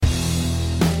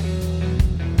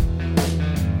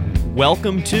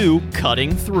Welcome to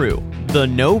Cutting Through, the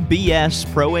No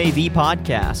BS Pro AV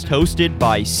podcast hosted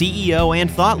by CEO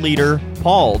and thought leader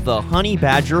Paul the Honey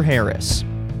Badger Harris.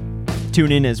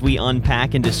 Tune in as we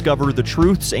unpack and discover the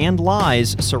truths and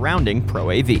lies surrounding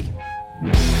Pro AV.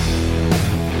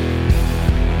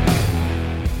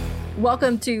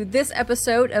 Welcome to this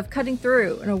episode of Cutting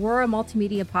Through, an Aurora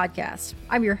Multimedia podcast.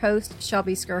 I'm your host,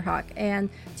 Shelby Skrhak,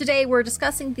 and today we're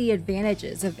discussing the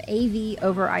advantages of AV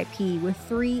over IP with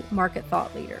three market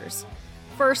thought leaders.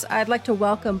 First, I'd like to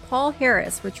welcome Paul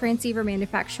Harris with transceiver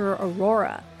manufacturer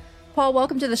Aurora. Paul,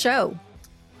 welcome to the show.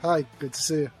 Hi, good to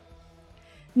see you.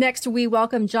 Next, we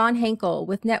welcome John Henkel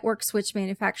with network switch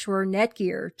manufacturer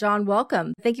NETGEAR. John,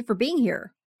 welcome. Thank you for being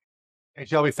here. Hey,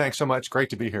 Shelby, thanks so much.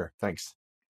 Great to be here. Thanks.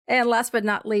 And last but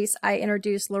not least, I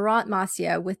introduce Laurent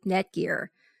Masia with NETGEAR.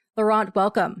 Laurent,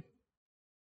 welcome.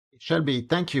 Shelby,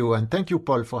 thank you. And thank you,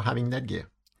 Paul, for having NETGEAR.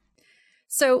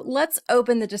 So let's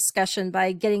open the discussion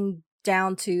by getting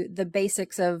down to the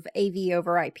basics of AV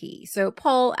over IP. So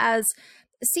Paul, as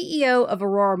CEO of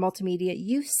Aurora Multimedia,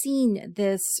 you've seen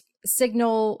this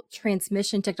signal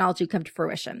transmission technology come to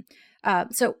fruition.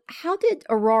 So how did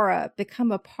Aurora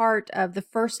become a part of the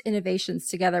first innovations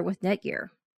together with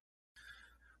NETGEAR?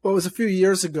 Well, it was a few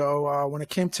years ago when it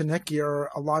came to NETGEAR,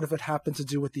 a lot of it happened to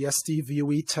do with the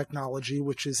SDVoE technology,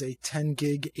 which is a 10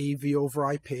 gig AV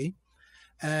over IP.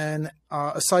 And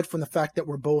aside from the fact that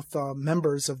we're both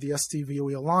members of the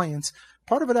SDVoE Alliance,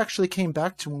 part of it actually came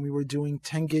back to when we were doing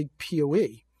 10 gig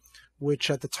PoE, which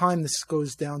at the time, this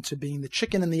goes down to being the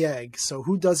chicken and the egg. So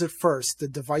who does it first, the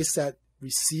device that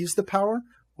receives the power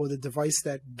or the device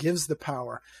that gives the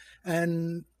power?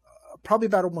 And probably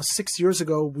about almost 6 years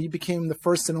ago, we became the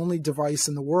first and only device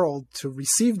in the world to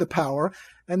receive the power.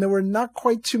 And there were not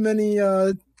quite too many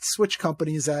switch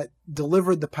companies that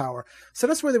delivered the power. So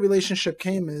that's where the relationship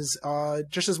came, is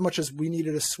just as much as we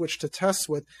needed a switch to test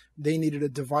with, they needed a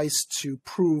device to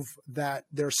prove that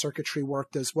their circuitry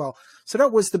worked as well. So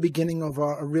that was the beginning of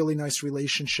a really nice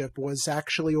relationship, was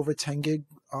actually over 10 gig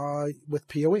with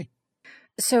PoE.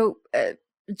 So,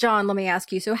 John, let me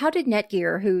ask you, so how did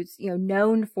NETGEAR, who's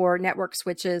known for network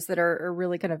switches that are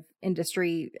really kind of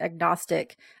industry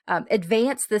agnostic,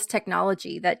 advance this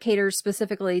technology that caters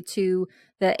specifically to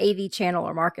the AV channel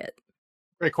or market?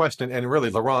 Great question. And really,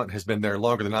 Laurent has been there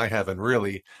longer than I have. And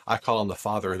really, I call him the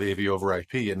father of the AV over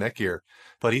IP at NETGEAR.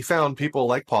 But he found people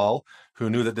like Paul who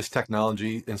knew that this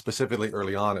technology, and specifically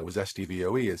early on, it was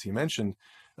SDVoE, as he mentioned,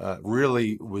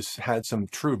 really had some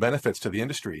true benefits to the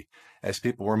industry as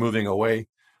people were moving away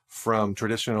from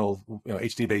traditional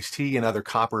HD-based T and other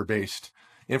copper-based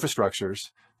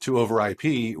infrastructures to over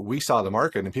IP. We saw the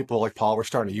market, and people like Paul were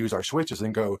starting to use our switches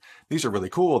and go, these are really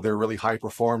cool. They're really high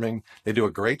performing. They do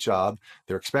a great job.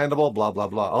 They're expandable, blah, blah,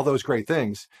 blah, all those great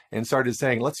things, and started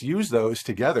saying, let's use those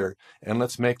together and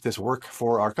let's make this work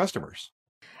for our customers.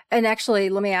 And actually,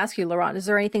 let me ask you, Laurent, is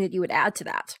there anything that you would add to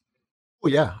that? Oh,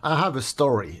 yeah, I have a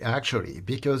story, actually,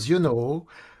 because,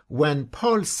 when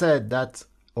Paul said that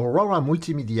Aurora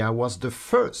Multimedia was the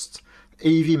first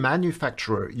AV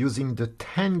manufacturer using the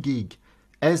 10 gig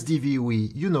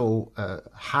SDVoE,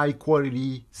 high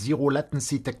quality, zero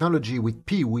latency technology with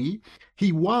PoE,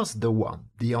 he was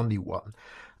the only one.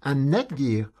 And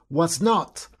NETGEAR was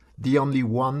not the only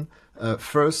one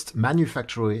first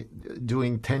manufacturer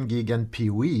doing 10 gig and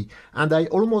PoE. And I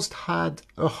almost had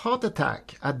a heart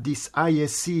attack at this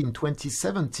ISC in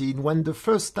 2017 when the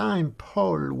first time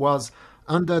Paul was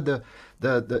under the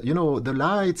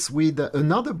lights with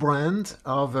another brand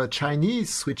of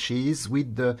Chinese switches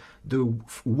with the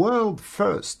world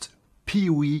first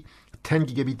PoE 10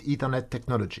 gigabit Ethernet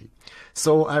technology.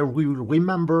 So I will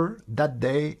remember that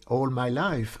day all my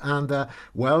life. And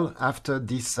after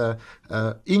this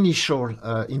initial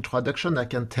introduction, I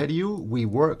can tell you we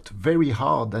worked very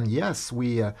hard. And yes,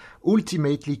 we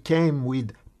ultimately came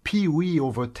with PoE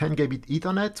over 10 gigabit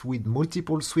Ethernet with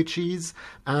multiple switches.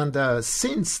 And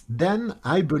since then,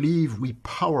 I believe we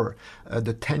power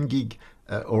the 10 gig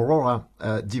Aurora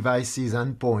devices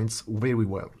and endpoints very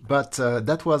well. But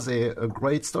that was a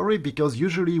great story, because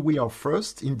usually we are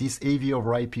first in this AV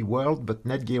over IP world, but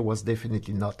NETGEAR was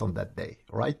definitely not on that day.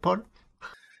 Right, Paul?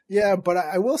 Yeah, but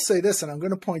I will say this, and I'm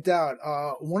going to point out,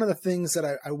 one of the things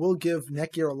that I will give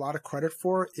NETGEAR a lot of credit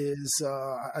for is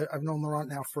I've known Laurent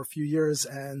now for a few years,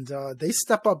 and they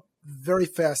step up very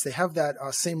fast. They have that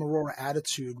same Aurora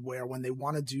attitude where when they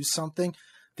want to do something,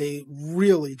 they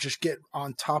really just get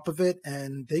on top of it,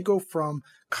 and they go from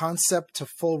concept to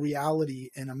full reality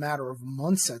in a matter of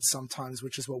months at sometimes,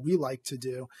 which is what we like to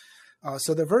do.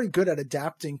 So they're very good at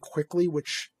adapting quickly,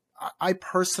 which I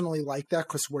personally like that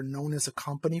because we're known as a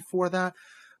company for that.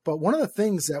 But one of the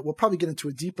things that we'll probably get into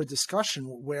a deeper discussion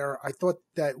where I thought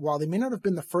that while they may not have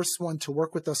been the first one to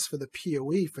work with us for the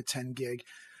PoE for 10 gig,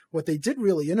 what they did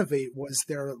really innovate was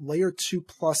their layer 2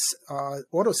 plus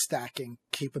auto stacking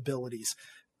capabilities.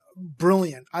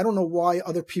 Brilliant. I don't know why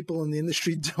other people in the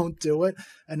industry don't do it.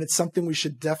 And it's something we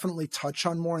should definitely touch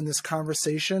on more in this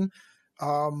conversation.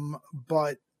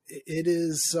 But it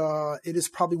is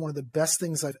probably one of the best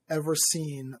things I've ever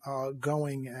seen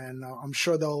going, and I'm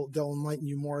sure they'll enlighten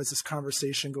you more as this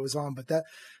conversation goes on. But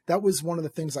that was one of the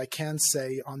things I can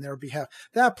say on their behalf.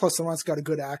 That plus Laurent's got a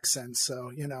good accent,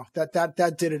 so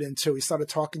that did it in too. He started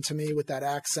talking to me with that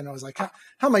accent. I was like, how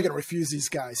am I going to refuse these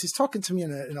guys? He's talking to me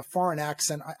in a foreign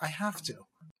accent. I have to.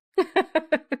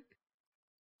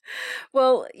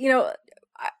 Well,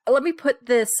 let me put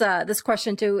this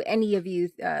question to any of you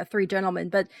three gentlemen.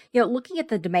 But looking at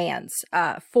the demands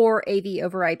for AV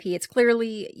over IP, it's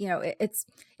clearly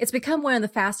it's become one of the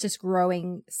fastest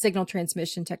growing signal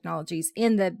transmission technologies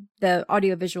in the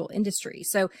audiovisual industry.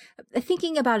 So,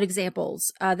 thinking about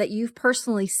examples that you've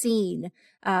personally seen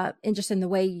in the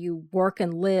way you work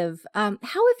and live, how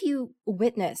have you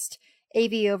witnessed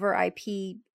AV over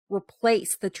IP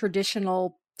replace the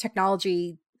traditional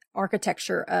technology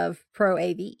architecture of Pro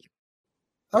AV?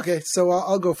 Okay, so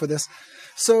I'll go for this.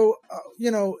 So,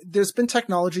 there's been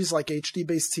technologies like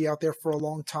HD-based out there for a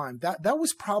long time. That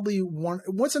was probably one.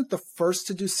 It wasn't the first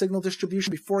to do signal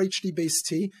distribution. Before HD-based,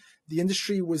 the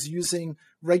industry was using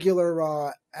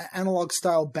regular analog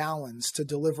style balance to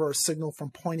deliver a signal from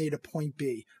point A to point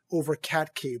B over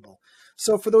CAT cable.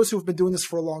 So for those who have been doing this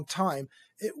for a long time,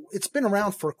 it's been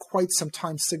around for quite some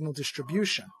time, signal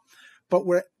distribution. But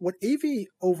what AV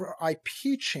over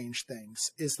IP changed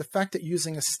things is the fact that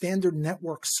using a standard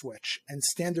network switch and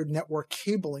standard network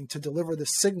cabling to deliver the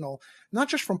signal, not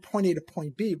just from point A to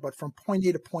point B, but from point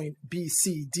A to point B,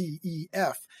 C, D, E,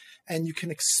 F. And you can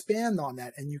expand on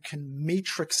that and you can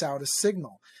matrix out a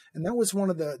signal. And that was one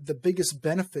of the biggest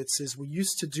benefits is we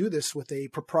used to do this with a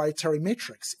proprietary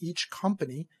matrix. Each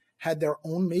company had their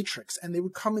own matrix and they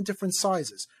would come in different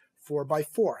sizes.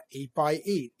 4x4,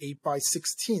 8x8,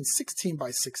 8x16,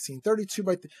 16x16,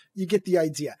 32 you get the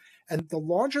idea. And the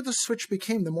larger the switch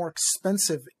became, the more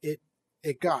expensive it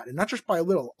got. And not just by a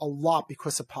little, a lot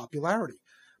because of popularity.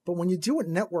 But when you do it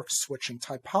network switching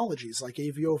typologies like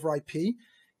AV over IP,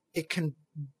 it can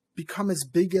become as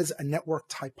big as a network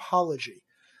typology.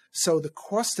 So the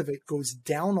cost of it goes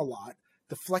down a lot.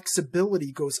 The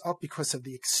flexibility goes up because of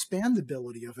the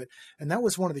expandability of it. And that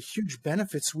was one of the huge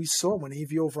benefits we saw when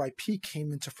AV over IP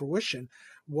came into fruition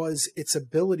was its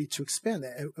ability to expand.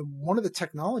 And one of the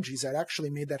technologies that actually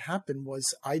made that happen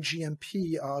was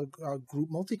IGMP group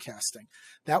multicasting.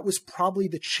 That was probably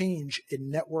the change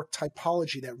in network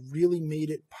typology that really made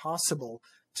it possible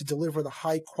to deliver the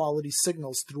high quality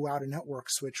signals throughout a network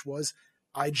switch was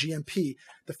IGMP,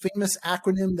 the famous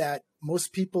acronym that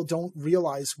most people don't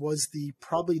realize was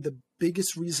probably the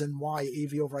biggest reason why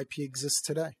AV over IP exists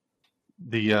today.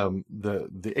 The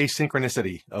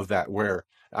asynchronicity of that, where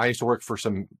I used to work for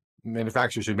some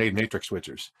manufacturers who made matrix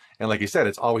switchers, and like you said,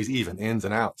 it's always even ins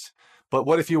and outs. But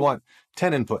what if you want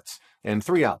 10 inputs and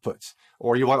 3 outputs,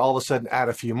 or you want all of a sudden add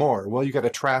a few more? Well, you got to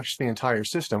trash the entire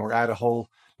system or add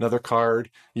another card.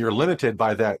 You're limited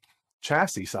by that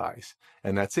chassis size.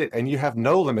 And that's it. And you have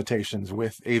no limitations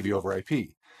with AV over IP.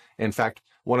 In fact,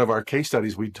 one of our case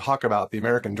studies, we talk about the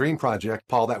American Dream Project.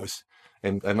 Paul, that was,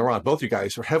 and Laurent, both you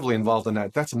guys are heavily involved in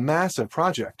that. That's a massive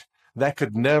project. That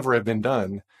could never have been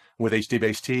done with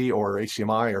HD-based or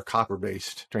HDMI or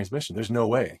copper-based transmission. There's no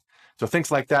way. So things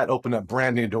like that open up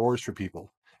brand new doors for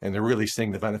people. And they're really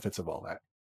seeing the benefits of all that.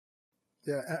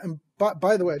 Yeah, and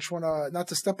by the way, I just want to, not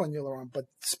to step on you, Laurent, but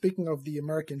speaking of the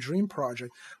American Dream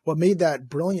Project, what made that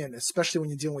brilliant, especially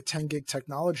when you're dealing with 10 gig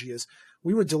technology, is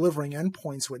we were delivering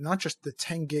endpoints with not just the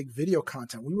 10 gig video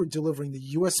content, we were delivering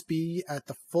the USB at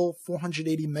the full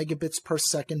 480 megabits per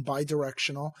second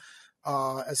bidirectional.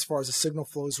 As far as the signal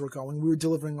flows were going, we were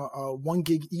delivering a 1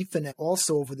 gig Ethernet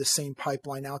also over the same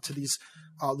pipeline out to these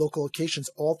local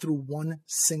locations, all through one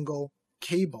single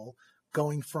cable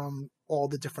going from all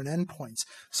the different endpoints.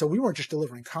 So we weren't just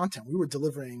delivering content, we were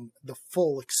delivering the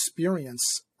full experience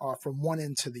from one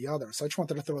end to the other. So I just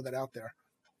wanted to throw that out there.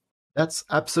 That's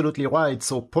absolutely right.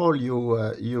 So, Paul,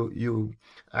 you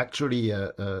actually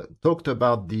talked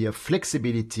about the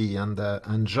flexibility, and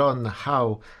John,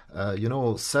 how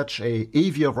such a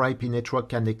AV over IP network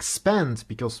can expand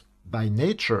because by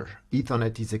nature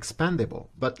Ethernet is expandable.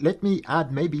 But let me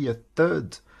add maybe a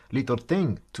third little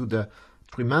thing to the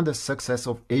tremendous success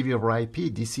of AV over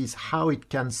IP. This is how it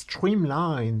can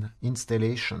streamline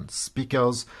installations,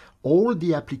 because all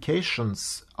the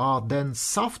applications are then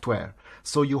software.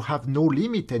 So you have no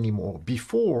limit anymore.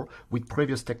 Before, with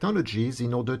previous technologies,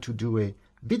 in order to do a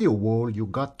video wall, you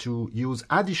got to use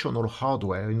additional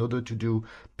hardware. In order to do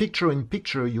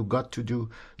picture-in-picture, you got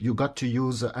to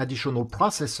use additional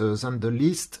processors, and the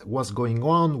list was going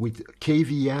on with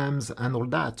KVMs and all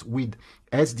that. With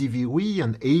SDVoE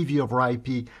and AV over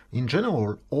IP in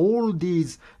general, all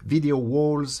these video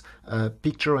walls,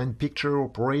 picture-in-picture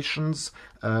operations,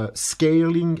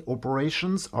 scaling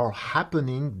operations are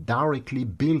happening directly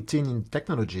built in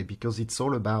technology because it's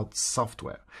all about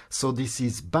software. So this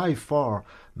is by far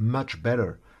much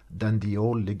better than the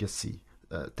old legacy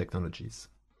technologies.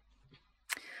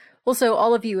 Well, so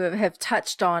all of you have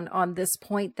touched on this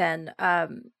point then,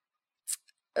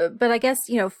 but I guess,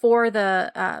 for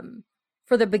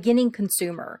the beginning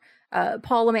consumer,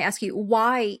 Paul, let me ask you,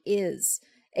 why is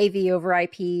AV over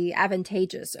IP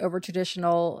advantageous over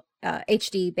traditional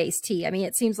HD-based T? I mean,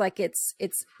 it seems like it's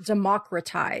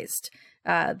democratized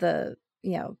the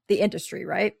industry,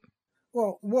 right?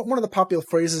 Well, one of the popular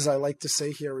phrases I like to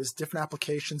say here is different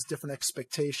applications, different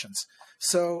expectations.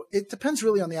 So it depends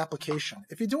really on the application.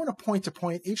 If you're doing a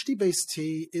point-to-point, HD-based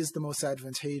T is the most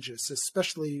advantageous,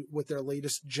 especially with their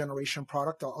latest generation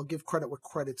product. I'll give credit where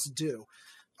credit's due.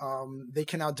 They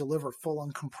can now deliver full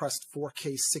uncompressed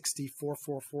 4K 60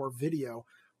 444 video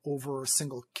over a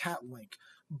single cat link.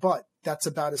 But that's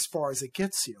about as far as it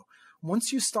gets you.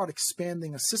 Once you start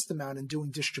expanding a system out and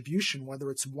doing distribution, whether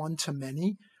it's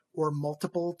one-to-many or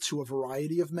multiple to a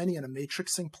variety of many in a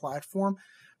matrixing platform,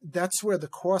 that's where the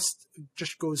cost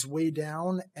just goes way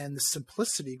down and the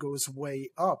simplicity goes way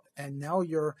up. And now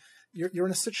you're in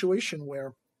a situation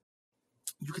where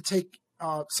you could take,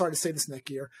 sorry to say this,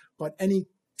 NETGEAR, but any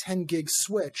 10 gig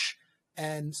switch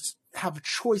and have a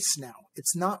choice now.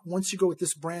 It's not once you go with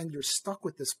this brand, you're stuck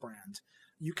with this brand.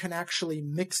 You can actually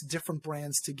mix different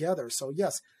brands together. So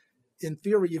yes, in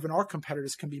theory, even our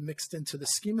competitors can be mixed into the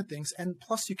scheme of things. And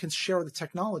plus you can share the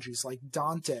technologies like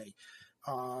Dante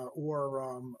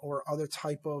or other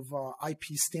type of IP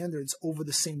standards over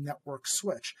the same network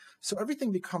switch. So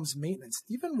everything becomes maintenance.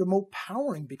 Even remote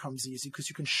powering becomes easy because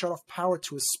you can shut off power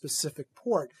to a specific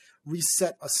port,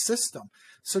 reset a system.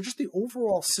 So just the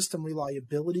overall system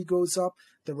reliability goes up,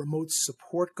 the remote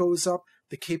support goes up,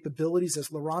 the capabilities,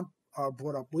 as Laurent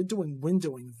brought up, we're doing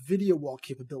windowing, video wall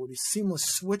capabilities, seamless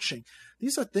switching.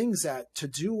 These are things that to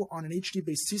do on an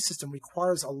HD-based T system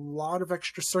requires a lot of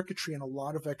extra circuitry and a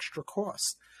lot of extra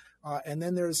cost. And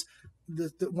then there's,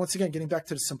 once again, getting back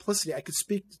to the simplicity, I could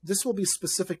speak, this will be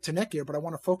specific to NETGEAR, but I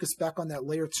want to focus back on that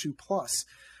layer 2 plus.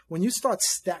 When you start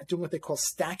doing what they call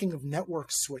stacking of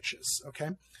network switches, okay?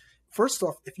 First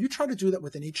off, if you try to do that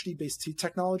with an HD-based T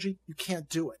technology, you can't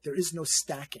do it. There is no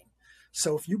stacking.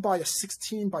 So if you buy a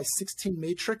 16 by 16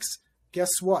 matrix,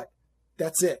 guess what?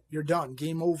 That's it. You're done.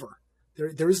 Game over.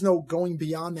 There is no going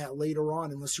beyond that later on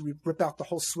unless you rip out the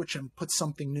whole switch and put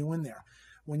something new in there.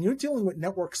 When you're dealing with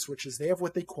network switches, they have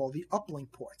what they call the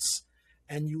uplink ports.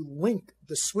 And you link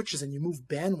the switches and you move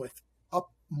bandwidth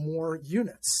up more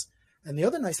units. And the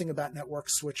other nice thing about network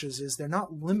switches is they're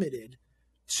not limited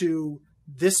to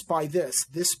this by this,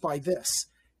 this by this.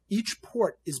 Each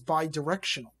port is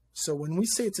bidirectional. So when we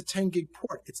say it's a 10 gig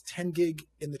port, it's 10 gig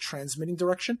in the transmitting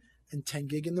direction and 10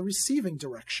 gig in the receiving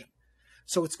direction.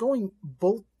 So it's going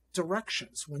both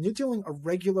directions. When you're dealing a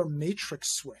regular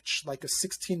matrix switch, like a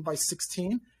 16 by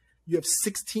 16, you have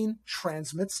 16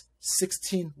 transmits,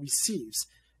 16 receives.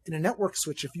 In a network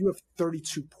switch, if you have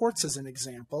 32 ports as an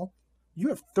example, you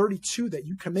have 32 that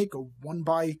you can make a 1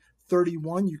 by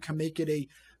 31, you can make it a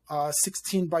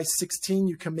 16 by 16,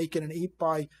 you can make it an 8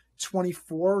 by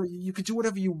 24. You could do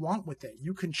whatever you want with it.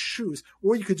 You can choose,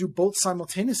 or you could do both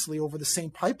simultaneously over the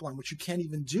same pipeline, which you can't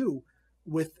even do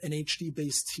with an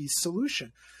HD-based T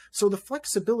solution. So the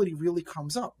flexibility really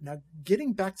comes up. Now,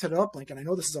 getting back to the uplink, and I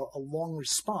know this is a long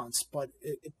response, but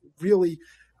it really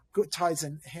ties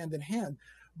in hand.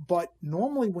 But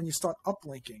normally when you start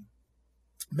uplinking,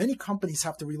 many companies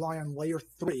have to rely on layer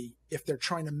 3 if they're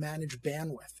trying to manage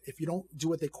bandwidth, if you don't do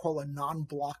what they call a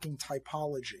non-blocking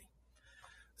typology.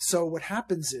 So what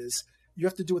happens is you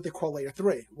have to do what they call layer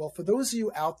 3. Well, for those of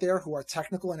you out there who are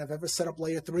technical and have ever set up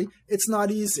layer 3, it's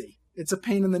not easy. It's a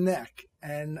pain in the neck.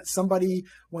 And somebody,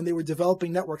 when they were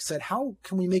developing networks, said, how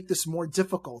can we make this more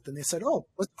difficult? And they said, oh,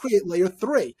 let's create layer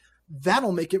 3.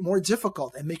 That'll make it more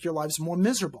difficult and make your lives more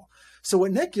miserable. So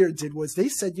what NETGEAR did was they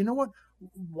said, you know what?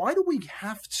 Why do we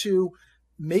have to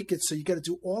make it so you got to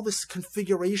do all this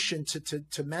configuration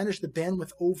to manage the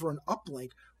bandwidth over an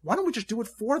uplink. Why don't we just do it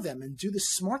for them and do this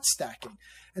smart stacking?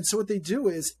 And so what they do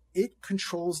is it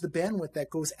controls the bandwidth that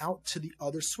goes out to the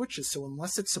other switches. So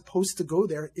unless it's supposed to go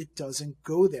there, it doesn't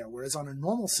go there. Whereas on a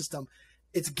normal system,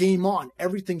 it's game on.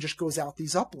 Everything just goes out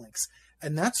these uplinks.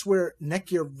 And that's where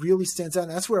NETGEAR really stands out.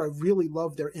 And that's where I really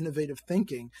love their innovative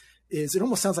thinking. Is it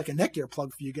almost sounds like a NETGEAR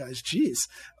plug for you guys. Geez,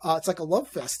 it's like a love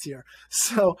fest here.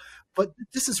 So, but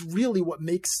this is really what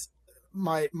makes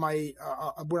I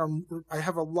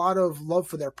have a lot of love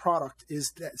for their product,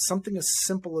 is that something as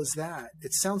simple as that.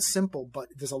 It sounds simple, but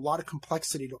there's a lot of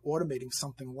complexity to automating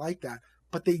something like that.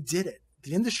 But they did it.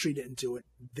 The industry didn't do it.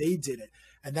 They did it.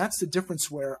 And that's the difference,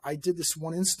 where I did this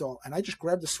one install and I just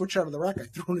grabbed the switch out of the rack. I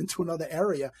threw it into another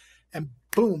area and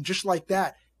boom, just like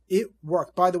that. It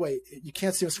worked. By the way, you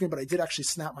can't see on the screen, but I did actually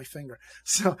snap my finger.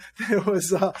 So it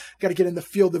was, got to get in the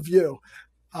field of view.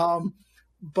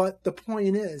 But the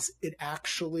point is, it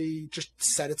actually just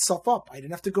set itself up. I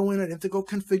didn't have to go in. I didn't have to go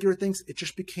configure things. It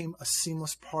just became a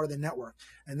seamless part of the network.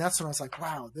 And that's when I was like,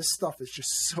 wow, this stuff is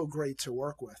just so great to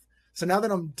work with. So now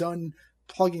that I'm done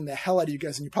plugging the hell out of you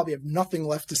guys and you probably have nothing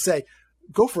left to say,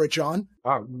 go for it, John.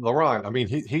 Laurent, I mean,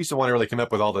 he's the one who really came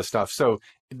up with all this stuff. So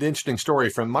the interesting story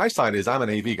from my side is I'm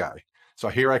an AV guy. So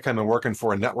here I come and working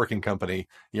for a networking company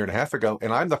a year and a half ago,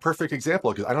 and I'm the perfect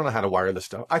example because I don't know how to wire this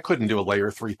stuff. I couldn't do a layer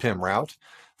 3 PIM route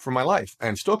for my life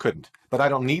and still couldn't, but I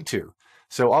don't need to.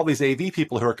 So all these AV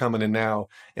people who are coming in now,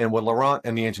 and what Laurent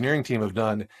and the engineering team have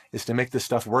done is to make this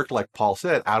stuff work, like Paul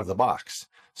said, out of the box.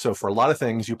 So for a lot of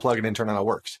things, you plug it in, turn on, it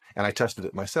works. And I tested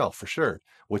it myself for sure,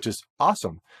 which is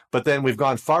awesome. But then we've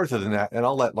gone farther than that, and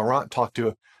I'll let Laurent talk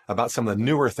to about some of the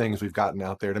newer things we've gotten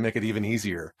out there to make it even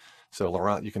easier. So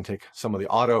Laurent, you can take some of the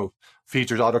auto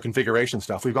features, auto configuration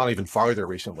stuff. We've gone even farther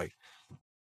recently.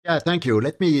 Yeah, thank you.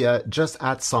 Let me just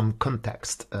add some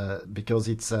context because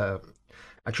it's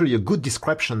actually a good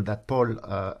description that Paul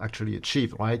actually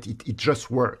achieved, right? It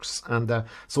just works. And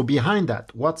so behind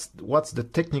that, what's the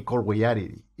technical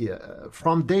reality?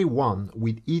 From day one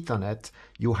with Ethernet,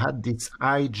 you had this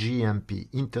IGMP,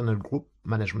 Internal Group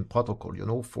Management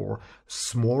Protocol, for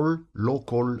small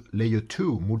local layer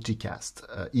 2 multicast,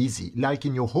 easy, like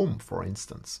in your home, for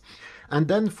instance. And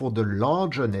then for the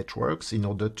larger networks, in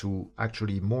order to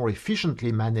actually more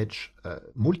efficiently manage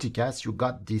multicast, you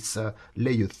got this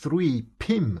layer 3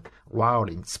 PIM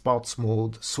routing, sports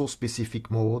mode,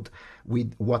 source-specific mode,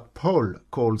 with what Paul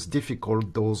calls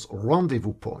difficult, those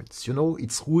rendezvous points.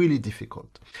 It's really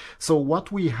difficult. So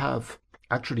what we have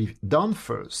actually done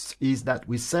first is that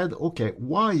we said, okay,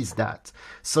 why is that?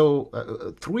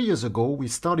 So 3 years ago, we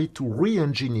started to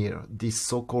re-engineer this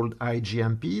so-called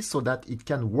IGMP so that it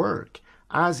can work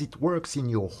as it works in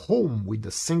your home with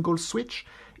a single switch,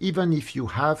 even if you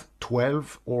have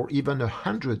 12 or even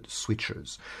 100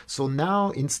 switches. So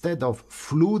now, instead of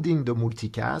flooding the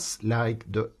multicast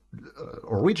like the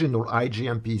original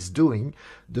IGMP is doing,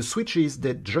 the switches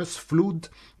that just flood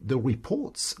the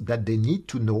reports that they need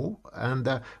to know,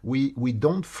 and we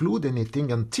don't flood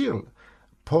anything until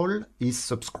Paul is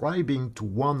subscribing to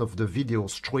one of the video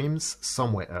streams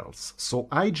somewhere else. So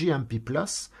IGMP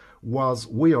Plus was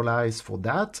realized for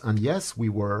that, and yes, we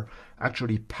were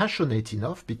actually passionate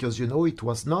enough because it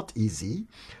was not easy,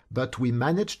 but we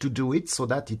managed to do it so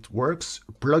that it works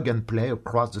plug and play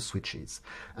across the switches.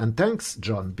 And thanks,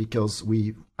 John, because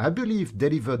we, I believe,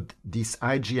 delivered this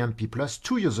IGMP Plus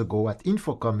 2 years ago at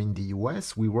Infocom in the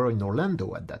US. We were in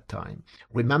Orlando at that time.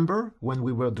 Remember when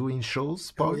we were doing shows,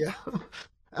 Paul? Oh, yeah.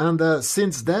 And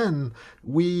since then,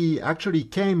 we actually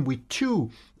came with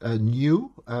two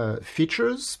new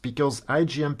features, because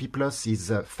IGMP Plus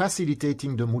is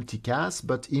facilitating the multicast,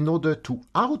 but in order to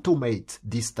automate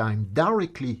this time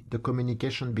directly the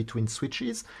communication between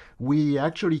switches, we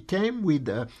actually came with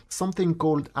something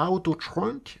called auto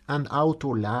trunk and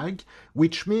auto lag,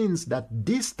 which means that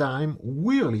this time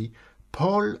really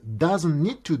Paul doesn't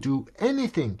need to do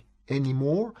anything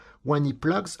anymore when he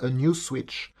plugs a new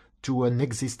switch to an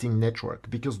existing network,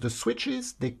 because the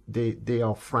switches, they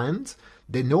are friends,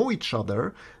 they know each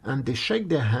other, and they shake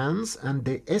their hands and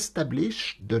they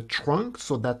establish the trunk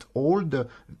so that all the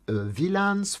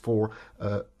VLANs for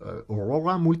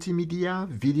Aurora Multimedia,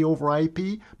 video over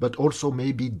IP, but also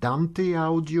maybe Dante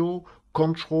audio,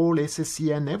 control,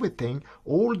 SSE, everything,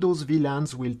 all those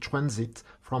VLANs will transit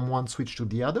from one switch to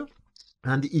the other.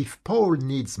 And if Paul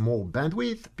needs more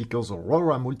bandwidth, because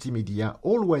Aurora Multimedia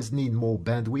always need more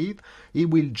bandwidth, he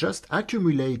will just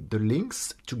accumulate the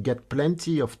links to get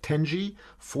plenty of 10G,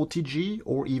 40G,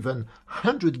 or even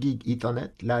 100 gig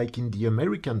Ethernet, like in the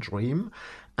American dream,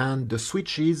 and the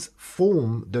switches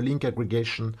form the link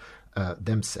aggregation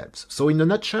themselves. So in a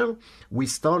nutshell, we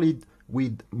started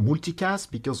with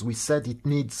multicast because we said it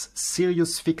needs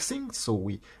serious fixing, so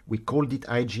we called it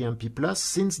IGMP+.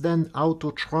 Since then,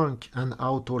 auto trunk and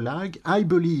auto lag, I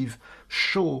believe,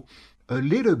 show a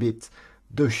little bit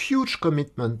the huge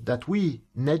commitment that we,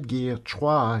 NETGEAR,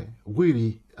 try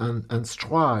really and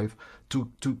strive to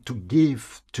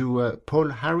give to Paul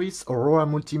Harris, Aurora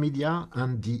Multimedia,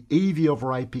 and the AV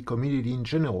over IP community in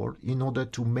general in order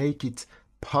to make it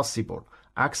possible,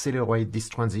 accelerate this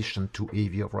transition to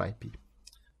AV over IP.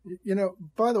 You know,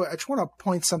 by the way, I just want to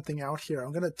point something out here.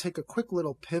 I'm going to take a quick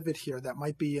little pivot here that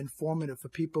might be informative for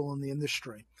people in the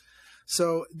industry.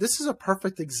 So this is a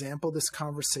perfect example, this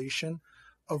conversation,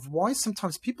 of why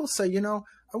sometimes people say, you know,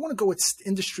 I want to go with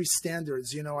industry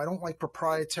standards. You know, I don't like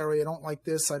proprietary. I don't like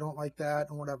this. I don't like that,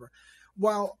 and whatever.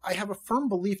 While I have a firm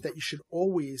belief that you should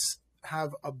always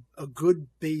have a good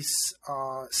base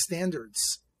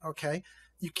standards, okay,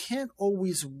 you can't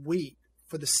always wait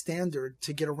for the standard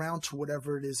to get around to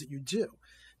whatever it is that you do.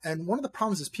 And one of the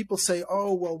problems is people say,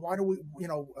 oh, well, why do we, you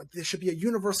know, there should be a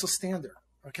universal standard,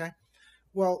 okay?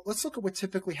 Well, let's look at what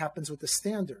typically happens with the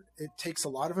standard. It takes a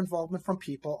lot of involvement from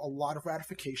people, a lot of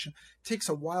ratification. It takes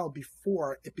a while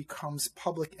before it becomes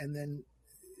public and then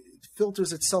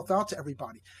filters itself out to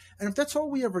everybody. And if that's all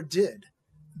we ever did,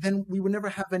 then we would never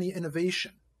have any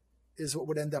innovation, is what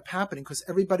would end up happening, because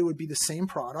everybody would be the same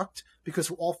product because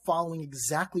we're all following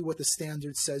exactly what the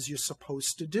standard says you're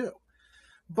supposed to do.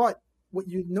 But what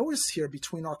you notice here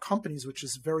between our companies, which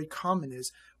is very common,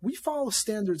 is we follow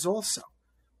standards also,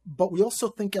 but we also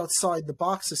think outside the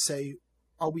box to say,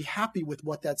 are we happy with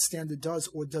what that standard does,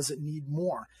 or does it need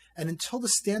more? And until the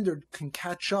standard can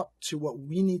catch up to what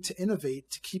we need to innovate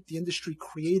to keep the industry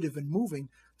creative and moving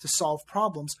to solve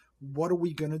problems, what are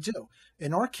we going to do?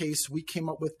 In our case, we came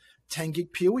up with 10 gig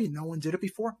PoE. No one did it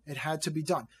before. It had to be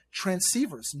done.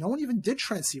 Transceivers. No one even did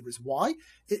transceivers. Why?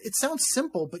 It sounds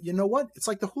simple, but you know what? It's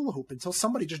like the hula hoop. Until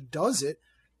somebody just does it,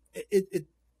 it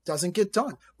doesn't get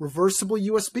done. Reversible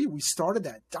USB. We started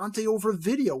that. Dante over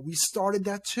video. We started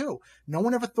that too. No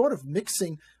one ever thought of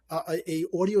mixing a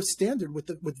audio standard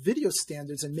with video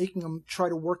standards and making them try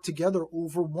to work together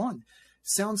over one.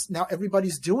 Sounds, now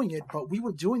everybody's doing it, but we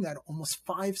were doing that almost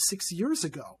 5-6 years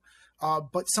ago.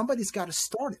 But somebody's got to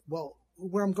start it. Well,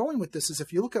 where I'm going with this is,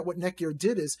 if you look at what NETGEAR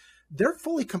did, is they're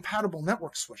fully compatible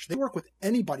network switch. They work with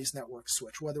anybody's network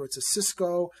switch, whether it's a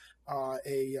Cisco,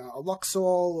 a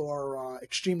Luxol, or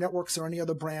Extreme Networks, or any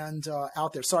other brand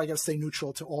out there. Sorry, I got to stay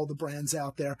neutral to all the brands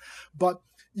out there. But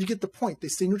you get the point. They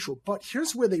stay neutral. But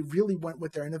here's where they really went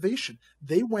with their innovation.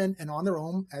 They went, and on their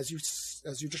own, as you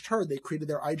just heard, they created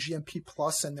their IGMP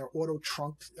Plus and their auto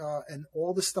trunk and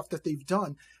all the stuff that they've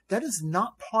done. That is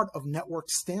not part of network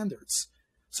standards.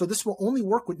 So this will only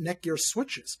work with NETGEAR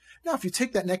switches. Now, if you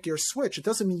take that NETGEAR switch, it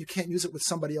doesn't mean you can't use it with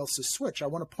somebody else's switch. I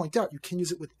want to point out you can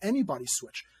use it with anybody's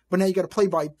switch. But now you got to play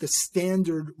by the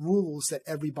standard rules that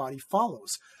everybody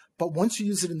follows. But once you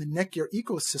use it in the NETGEAR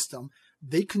ecosystem,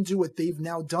 they can do what they've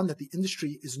now done that the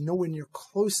industry is nowhere near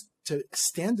close to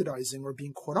standardizing or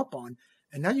being caught up on.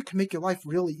 And now you can make your life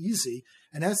really easy.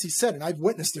 And as he said, and I've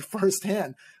witnessed it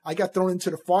firsthand, I got thrown into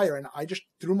the fire and I just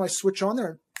threw my switch on there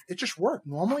and it just worked.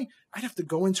 Normally, I'd have to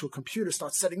go into a computer,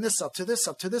 start setting this up to this,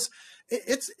 up to this.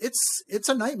 It's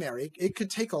a nightmare. It could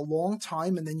take a long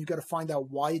time, and then you got to find out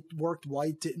why it worked, why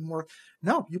it didn't work.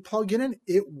 No, you plug it in,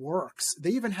 it works.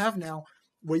 They even have now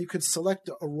where you could select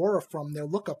Aurora from their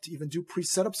lookup to even do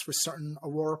pre-setups for certain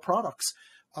Aurora products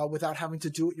without having to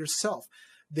do it yourself.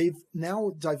 They've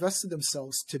now divested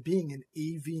themselves to being an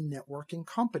AV networking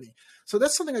company. So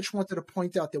that's something I just wanted to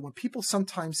point out, that when people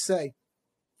sometimes say,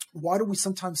 why do we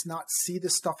sometimes not see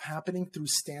this stuff happening through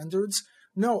standards?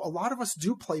 No, a lot of us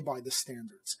do play by the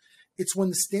standards. It's when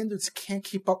the standards can't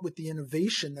keep up with the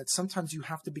innovation that sometimes you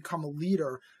have to become a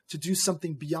leader to do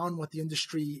something beyond what the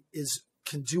industry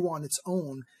can do on its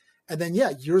own. And then,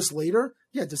 years later,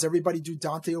 does everybody do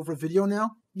Dante over video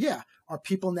now? Yeah. Are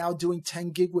people now doing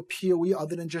 10 gig with PoE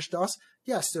other than just us?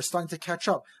 Yes, they're starting to catch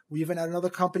up. We even had another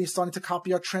company starting to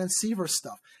copy our transceiver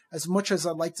stuff. As much as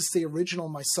I'd like to stay original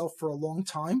myself for a long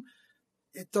time,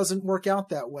 it doesn't work out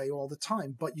that way all the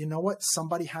time. But you know what?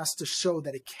 Somebody has to show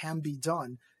that it can be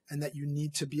done and that you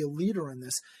need to be a leader in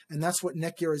this. And that's what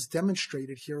NETGEAR has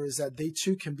demonstrated here, is that they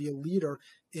too can be a leader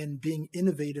in being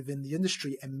innovative in the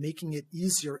industry and making it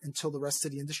easier until the rest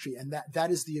of the industry. And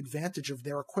that is the advantage of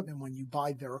their equipment when you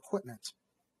buy their equipment.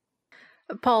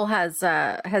 Paul has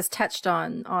touched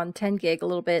on 10 gig a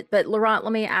little bit, but Laurent,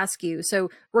 let me ask you. So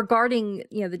regarding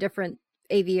the different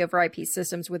AV over IP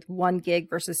systems with 1 gig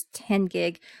versus 10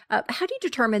 gig, how do you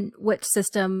determine which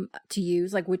system to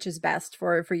use, like which is best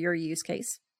for your use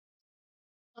case?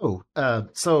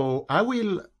 So I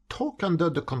will talk under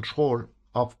the control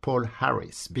of Paul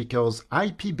Harris because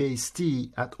IP-based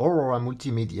T at Aurora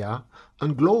Multimedia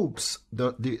englobes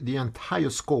the entire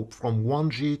scope from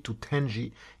 1G to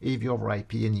 10G AV over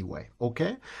IP anyway,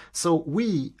 okay? So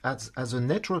we, as a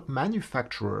network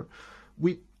manufacturer,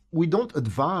 we don't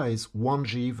advise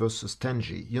 1G versus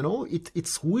 10G. You know,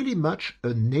 it's really much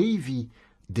a Navy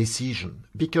decision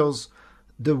because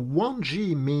the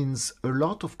 1G means a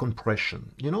lot of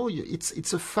compression. You know,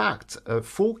 it's a fact.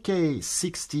 4K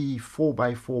 60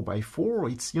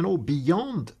 4x4x4, it's, you know,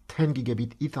 beyond 10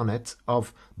 gigabit Ethernet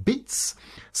of bits.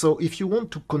 So if you want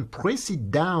to compress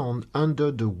it down under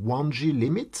the 1G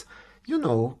limit, you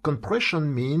know,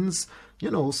 compression means, you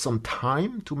know, some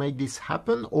time to make this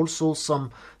happen. Also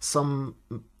some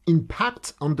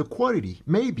impact on the quality,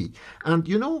 maybe. And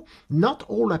you know, not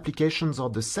all applications are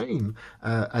the same.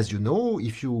 As you know,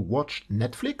 if you watch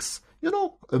Netflix, you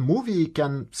know, a movie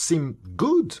can seem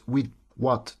good with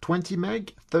what, 20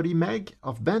 meg, 30 meg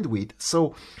of bandwidth.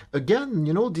 So again,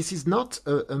 you know, this is not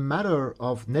a matter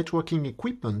of networking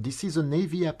equipment. This is a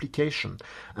Navy application.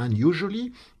 And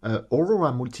usually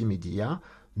Aurora Multimedia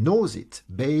knows it.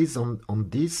 Based on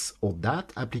this or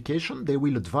that application, they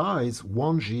will advise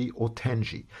 1G or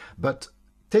 10G. But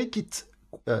take it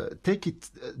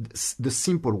the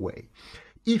simple way.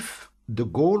 If the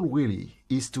goal really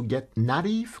is to get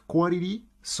native quality,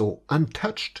 so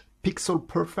untouched, pixel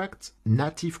perfect,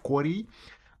 native quality,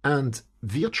 and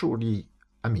virtually,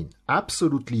 I mean,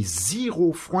 absolutely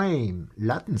zero frame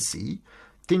latency,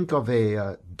 think of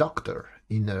a doctor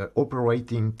in an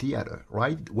operating theater,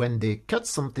 right? When they cut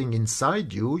something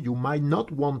inside you, you might not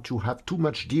want to have too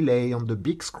much delay on the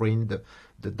big screen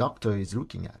the doctor is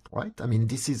looking at, right? I mean,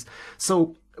 this is,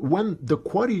 so when the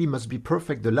quality must be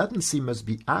perfect, the latency must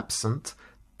be absent,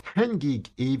 10 gig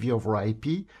AV over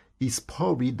IP is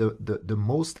probably the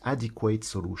most adequate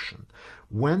solution.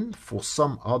 When, for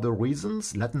some other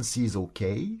reasons, latency is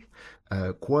okay,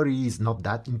 quality is not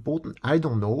that important, I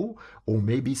don't know, or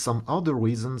maybe some other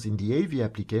reasons in the AV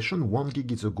application, 1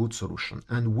 gig is a good solution.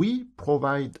 And we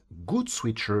provide good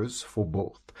switchers for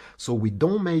both. So we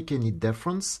don't make any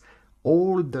difference.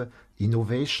 All the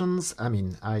innovations, I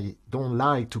mean, I don't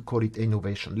like to call it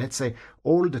innovation. Let's say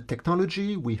all the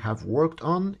technology we have worked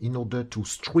on in order to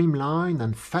streamline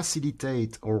and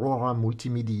facilitate Aurora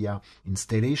Multimedia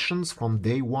installations from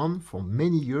day one for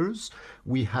many years.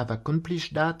 We have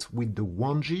accomplished that with the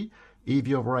 1G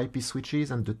AV over IP switches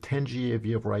and the 10G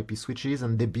AV over IP switches,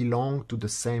 and they belong to the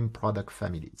same product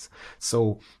families.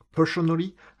 So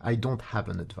personally, I don't have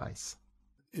an advice.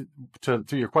 To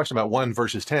your question about 1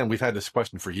 versus 10, we've had this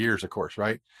question for years, of course,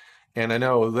 right? And I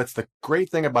know that's the great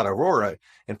thing about Aurora,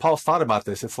 and Paul's thought about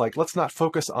this. It's like, let's not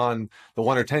focus on the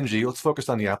 1 or 10G, let's focus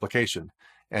on the application.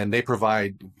 And they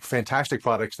provide fantastic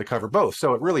products that cover both.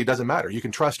 So it really doesn't matter. You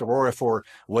can trust Aurora for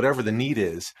whatever the need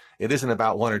is. It isn't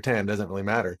about 1 or 10, it doesn't really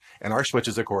matter. And our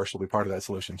switches, of course, will be part of that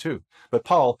solution too. But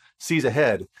Paul sees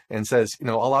ahead and says, you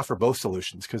know, I'll offer both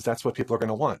solutions because that's what people are going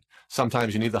to want.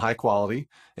 Sometimes you need the high quality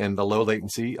and the low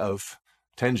latency of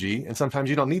 10G, and sometimes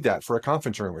you don't need that for a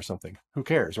conference room or something. Who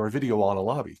cares? Or a video wall in a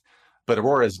lobby. But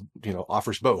Aurora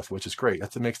offers both, which is great.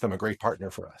 That makes them a great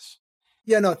partner for us.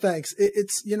 Yeah, no, thanks.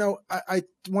 It's, I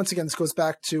once again, this goes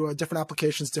back to different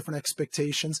applications, different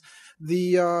expectations.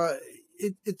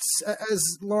 It's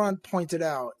as Laurent pointed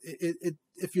out,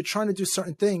 if you're trying to do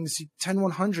certain things,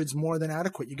 10-100 is more than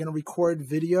adequate. You're going to record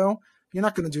video. You're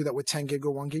not going to do that with 10 gig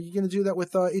or 1 gig. You're going to do that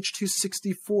with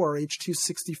H.264,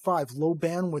 H.265, low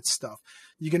bandwidth stuff.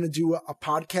 You're going to do a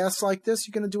podcast like this.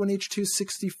 You're going to do an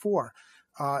H.264.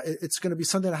 It's going to be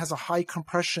something that has a high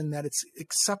compression that it's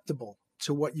acceptable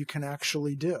to what you can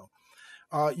actually do.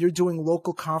 You're doing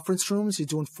local conference rooms. You're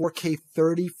doing 4K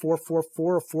 30,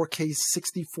 444, or 4K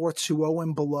 6420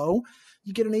 and below.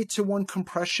 You get an 8-to-1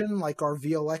 compression like our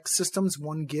VLX systems,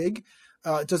 1 gig.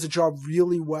 It does a job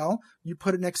really well. You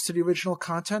put it next to the original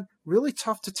content, really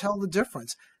tough to tell the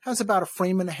difference. Has about a 1.5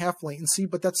 frame latency,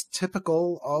 but that's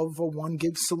typical of a 1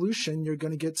 gig solution. You're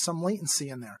going to get some latency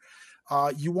in there.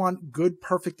 You want good,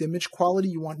 perfect image quality.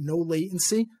 You want no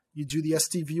latency. You do the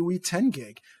SDVOE 10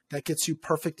 gig. That gets you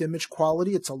perfect image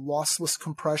quality. It's a lossless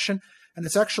compression, and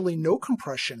it's actually no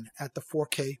compression at the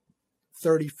 4K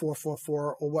 30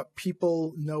 444, or what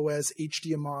people know as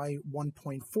HDMI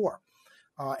 1.4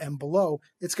 and below.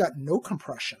 It's got no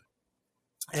compression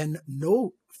and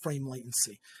no frame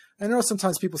latency. I know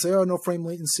sometimes people say, oh, no frame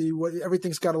latency,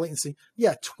 everything's got a latency.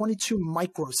 Yeah, 22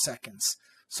 microseconds.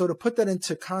 So to put that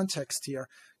into context here,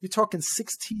 you're talking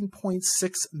 16.6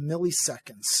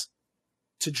 milliseconds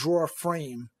to draw a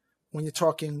frame when you're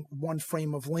talking 1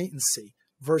 frame of latency.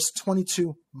 versus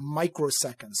 22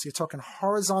 microseconds. You're talking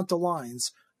horizontal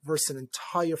lines versus an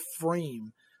entire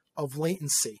frame of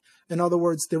latency. In other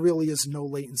words, there really is no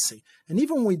latency. And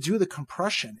even when we do the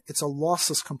compression, it's a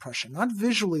lossless compression, not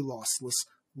visually lossless,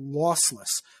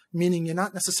 lossless, meaning you're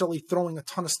not necessarily throwing a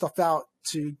ton of stuff out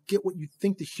to get what you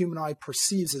think the human eye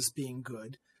perceives as being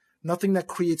good. Nothing that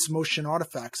creates motion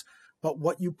artifacts, but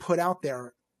what you put out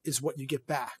there is what you get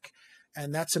back.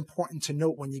 And that's important to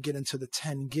note when you get into the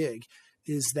 10 gig,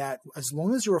 is that as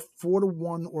long as you're a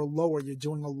 4:1 or lower, you're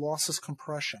doing a lossless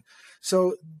compression.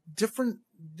 So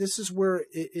this is where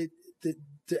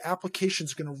the application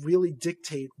is going to really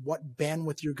dictate what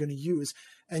bandwidth you're going to use.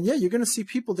 And yeah, you're going to see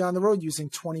people down the road using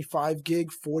 25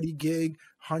 gig, 40 gig,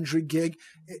 100 gig.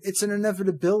 It's an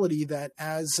inevitability that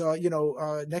as,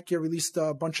 NETGEAR released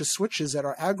a bunch of switches that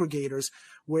are aggregators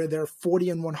where they're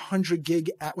 40 and 100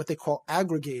 gig at what they call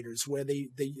aggregators, where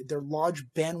they're large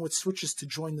bandwidth switches to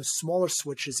join the smaller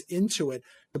switches into it,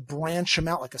 to branch them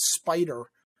out like a spider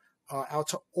out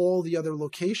to all the other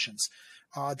locations.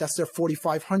 That's their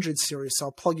 4500 series, so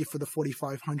I'll plug you for the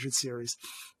 4500 series.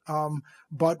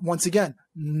 But once again,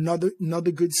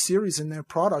 another good series in their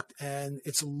product, and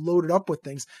it's loaded up with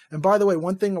things. And by the way,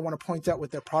 one thing I want to point out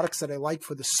with their products that I like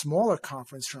for the smaller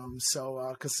conference rooms,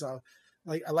 because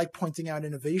I like pointing out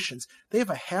innovations. They have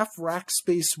a half rack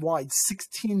space wide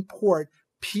 16 port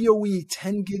PoE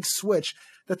 10 gig switch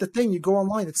that the thing, you go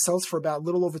online, it sells for about a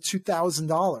little over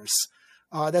 $2,000.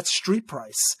 That's street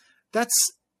price.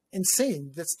 That's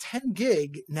insane. That's 10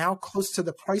 gig, now close to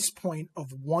the price point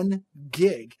of 1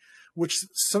 gig, which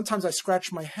sometimes I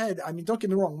scratch my head. I mean, don't get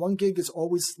me wrong, 1 gig is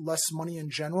always less money in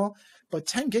general, but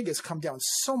 10 gig has come down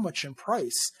so much in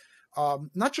price.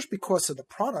 Not just because of the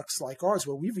products like ours,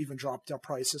 where we've even dropped our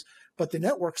prices, but the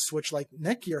network switch like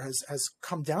NETGEAR has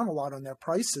come down a lot on their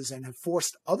prices and have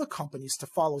forced other companies to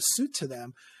follow suit to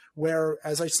them, where,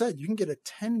 as I said, you can get a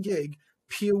 10 gig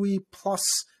PoE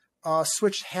plus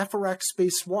switch half a rack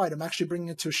space wide. I'm actually bringing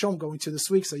it to a show I'm going to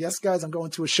this week. So yes, guys, I'm going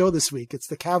to a show this week. It's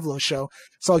the Cavlo show.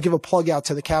 So I'll give a plug out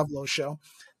to the Cavlo show.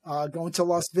 Going to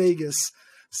Las Vegas.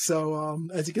 So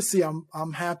as you can see,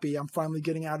 I'm happy. I'm finally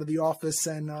getting out of the office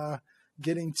and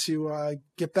getting to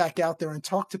get back out there and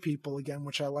talk to people again,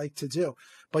 which I like to do.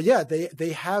 But yeah,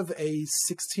 they have a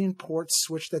 16 port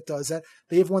switch that does that.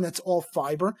 They have one that's all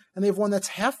fiber, and they have one that's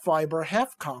half fiber,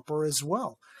 half copper as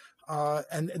well.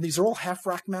 And these are all half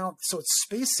rack mount, so it's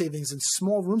space savings in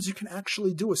small rooms. You can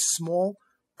actually do a small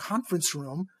conference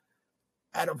room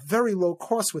at a very low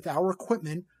cost with our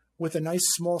equipment with a nice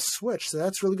small switch. So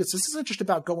that's really good. So this isn't just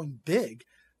about going big.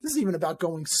 This is even about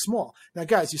going small. Now,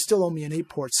 guys, you still owe me an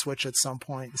 8-port switch at some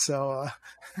point. So,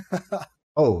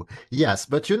 Oh, yes,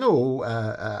 but we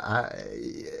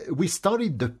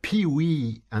started the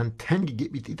PoE and 10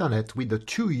 gigabit Ethernet with the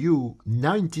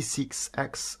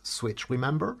 2U96X switch,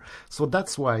 remember? So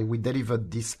that's why we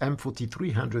delivered this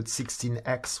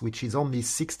M4316X, which is only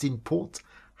 16 port,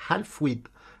 half width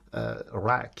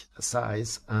rack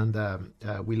size, and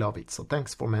we love it. So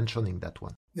thanks for mentioning that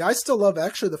one. Yeah, I still love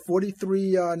actually the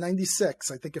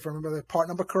 4396. I think if I remember the part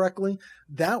number correctly,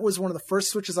 that was one of the first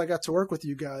switches I got to work with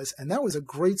you guys, and that was a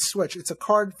great switch. It's a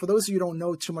card, for those of you who don't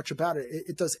know too much about it,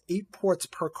 it does 8 ports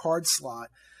per card slot.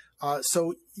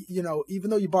 So, even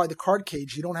though you buy the card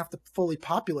cage, you don't have to fully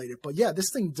populate it. But yeah, this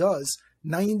thing does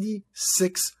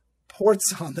 96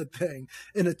 ports on the thing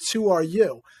in a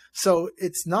 2RU. So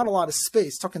it's not a lot of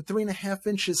space, talking 3.5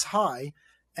 inches high.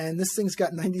 And this thing's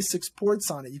got 96 ports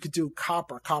on it. You could do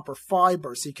copper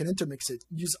fiber, so you can intermix it,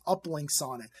 use uplinks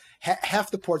on it.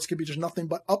 Half the ports could be just nothing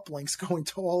but uplinks going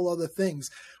to all other things.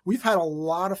 We've had a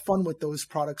lot of fun with those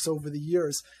products over the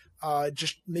years,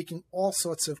 just making all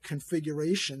sorts of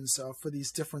configurations for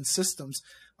these different systems.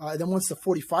 Then once the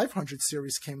 4500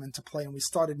 series came into play and we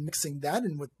started mixing that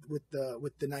in with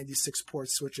the 96 port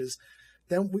switches,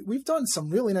 then we've done some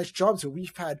really nice jobs where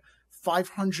we've had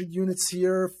 500 units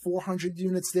here, 400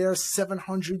 units there,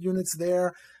 700 units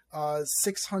there,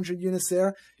 600 units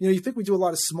there. You think we do a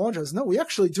lot of small jobs. No, we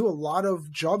actually do a lot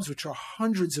of jobs which are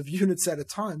hundreds of units at a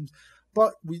time.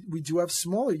 But we do have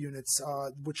smaller units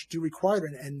which do require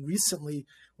it. And recently,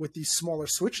 with these smaller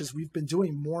switches, we've been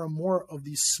doing more and more of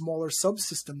these smaller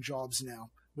subsystem jobs now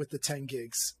with the 10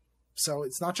 gigs. So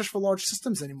it's not just for large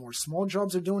systems anymore. Small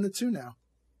jobs are doing it too now.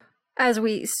 As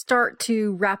we start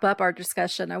to wrap up our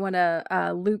discussion, I want to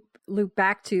loop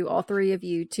back to all three of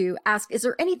you to ask, is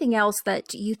there anything else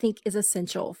that you think is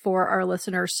essential for our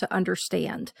listeners to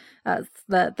understand?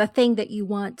 The thing that you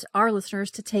want our listeners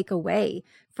to take away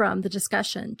from the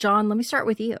discussion? John, let me start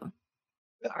with you.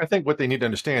 I think what they need to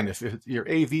understand, if you're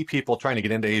AV people trying to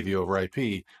get into AV over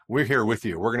IP, we're here with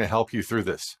you. We're going to help you through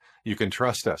this. You can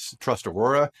trust us. Trust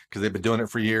Aurora because they've been doing it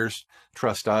for years.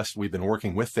 Trust us. We've been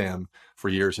working with them for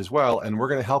years as well. And we're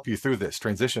going to help you through this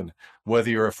transition, whether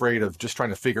you're afraid of just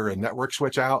trying to figure a network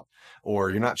switch out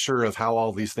or you're not sure of how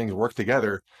all these things work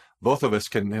together. Both of us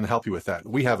can help you with that.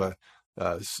 We have a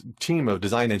team of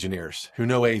design engineers who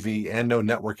know AV and know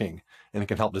networking and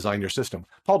can help design your system.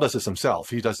 Paul does this himself.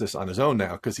 He does this on his own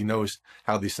now because he knows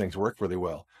how these things work really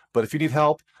well. But if you need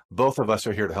help, both of us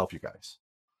are here to help you guys.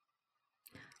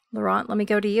 Laurent, let me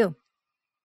go to you.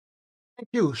 Thank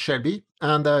you, Shelby.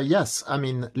 And yes, I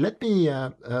mean, let me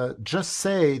just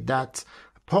say that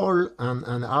Paul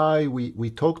and I, we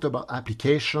talked about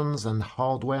applications and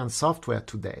hardware and software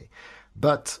today.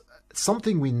 But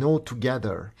something we know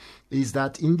together is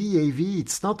that in the AV,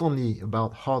 it's not only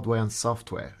about hardware and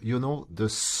software. You know, the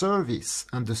service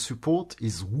and the support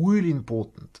is really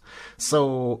important.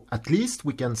 So at least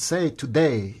we can say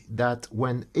today that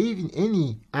when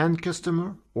any end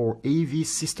customer or AV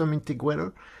system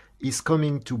integrator is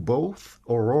coming to both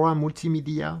Aurora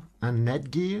Multimedia and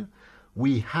NETGEAR,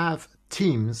 we have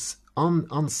teams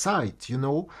on site, you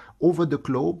know, over the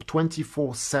globe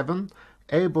 24/7,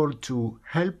 able to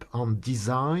help on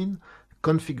design,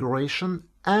 configuration,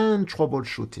 and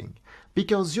troubleshooting.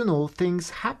 Because, you know, things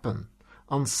happen.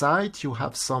 On site, you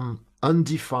have some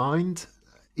undefined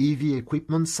AV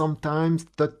equipment, sometimes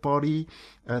third-party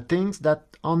things that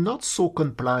are not so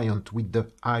compliant with the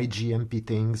IGMP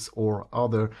things or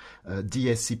other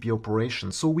DSCP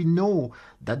operations. So we know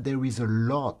that there is a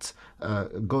lot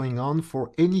going on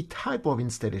for any type of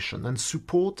installation, and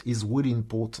support is really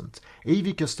important.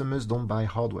 AV customers don't buy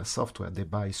hardware, software, they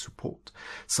buy support.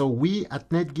 So we at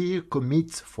NETGEAR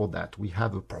commit for that. We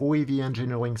have a Pro AV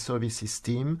engineering services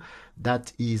team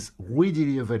that is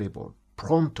readily available,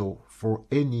 pronto, for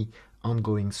any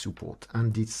ongoing support.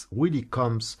 And this really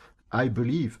comes, I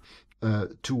believe,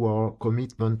 to our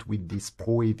commitment with this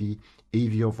Pro AV,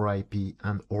 AV over IP,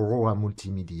 and Aurora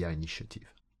Multimedia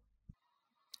initiative.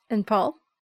 And Paul?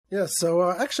 Yeah,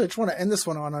 so actually I just want to end this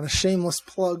one on a shameless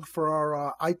plug for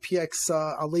our IPX,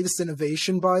 our latest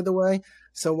innovation, by the way.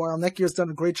 So while NETGEAR's done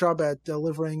a great job at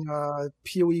delivering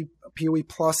PoE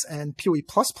Plus and PoE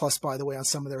Plus Plus, by the way, on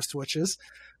some of their switches,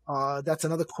 that's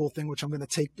another cool thing which I'm going to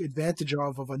take advantage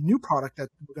of a new product that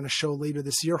we're going to show later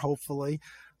this year, hopefully.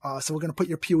 So we're going to put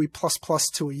your PoE Plus Plus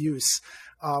to a use.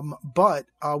 But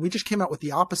we just came out with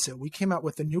the opposite. We came out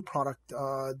with a new product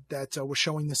that we're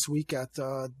showing this week at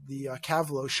the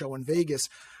Cavalo show in Vegas,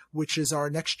 which is our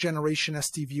next generation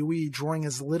SDVUE, drawing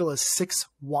as little as 6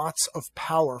 watts of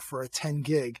power for a 10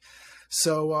 gig.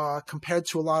 So compared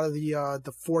to a lot of the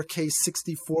 4K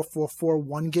 6444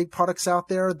 1 gig products out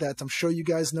there that I'm sure you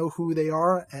guys know who they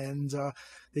are, and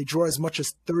they draw as much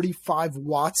as 35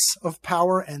 watts of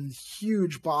power and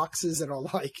huge boxes that are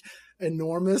like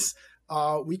enormous.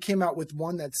 We came out with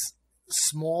one that's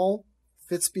small,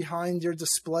 fits behind your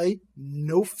display,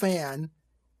 no fan,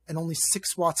 and only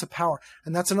 6 watts of power.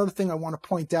 And that's another thing I want to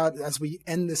point out as we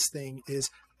end this thing is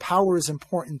power is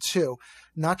important too,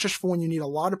 not just for when you need a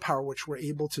lot of power, which we're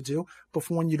able to do, but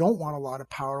for when you don't want a lot of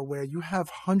power, where you have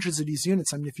hundreds of these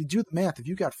units. I mean, if you do the math, if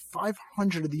you got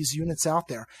 500 of these units out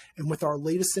there, and with our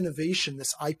latest innovation,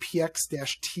 this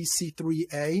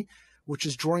IPX-TC3A, which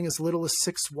is drawing as little as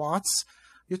 6 watts,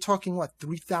 you're talking, what,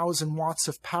 3,000 watts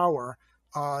of power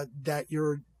that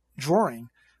you're drawing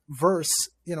versus,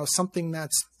 you know, something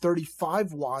that's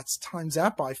 35 watts times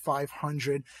that by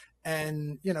 500.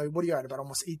 And, you know, what are you at, about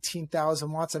almost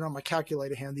 18,000 watts? I don't have my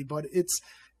calculator handy, but it's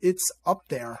up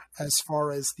there as far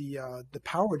as the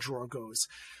power draw goes.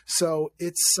 So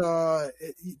it's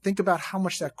think about how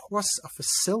much that costs a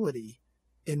facility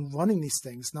in running these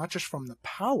things, not just from the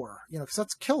power, you know, because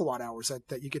that's kilowatt hours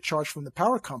that you get charged from the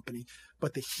power company,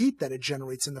 but the heat that it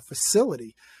generates in the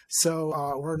facility. So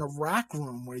we're in a rack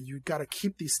room where you got to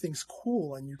keep these things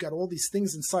cool, and you got all these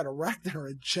things inside a rack that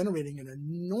are generating an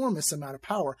enormous amount of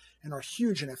power and are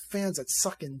huge and have fans that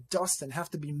suck in dust and have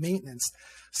to be maintained.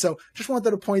 So just wanted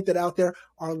to point that out there.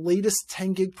 Our latest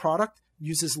 10 gig product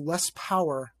uses less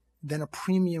power than a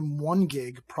premium 1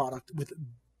 gig product with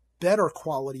better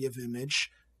quality of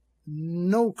image,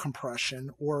 no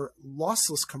compression or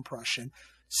lossless compression,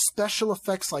 special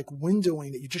effects like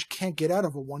windowing that you just can't get out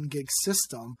of a 1 gig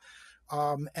system,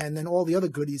 and then all the other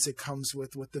goodies it comes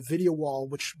with the video wall,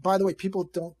 which, by the way, people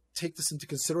don't take this into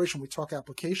consideration when we talk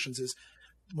applications, is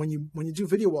when you do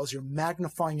video walls, you're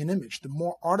magnifying an image. The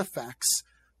more artifacts,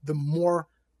 the more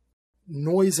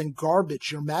noise and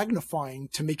garbage you're magnifying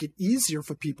to make it easier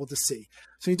for people to see.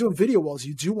 So when you're doing video walls,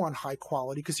 you do want high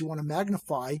quality because you want to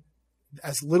magnify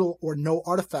as little or no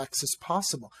artifacts as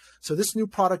possible. So this new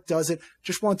product does it.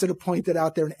 Just wanted to point it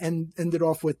out there and end it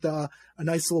off with a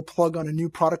nice little plug on a new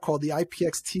product called the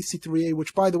IPX TC3A,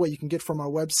 which, by the way, you can get from our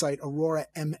website,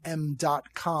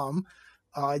 auroramm.com.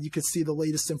 You can see the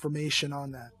latest information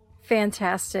on that.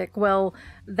 Fantastic. Well,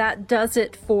 that does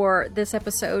it for this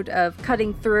episode of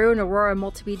Cutting Through, an Aurora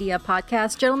Multimedia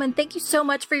podcast. Gentlemen, thank you so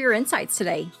much for your insights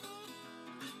today.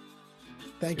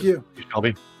 Thank you.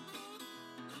 Shelby.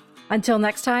 Until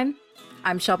next time,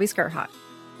 I'm Shelby Skrhak.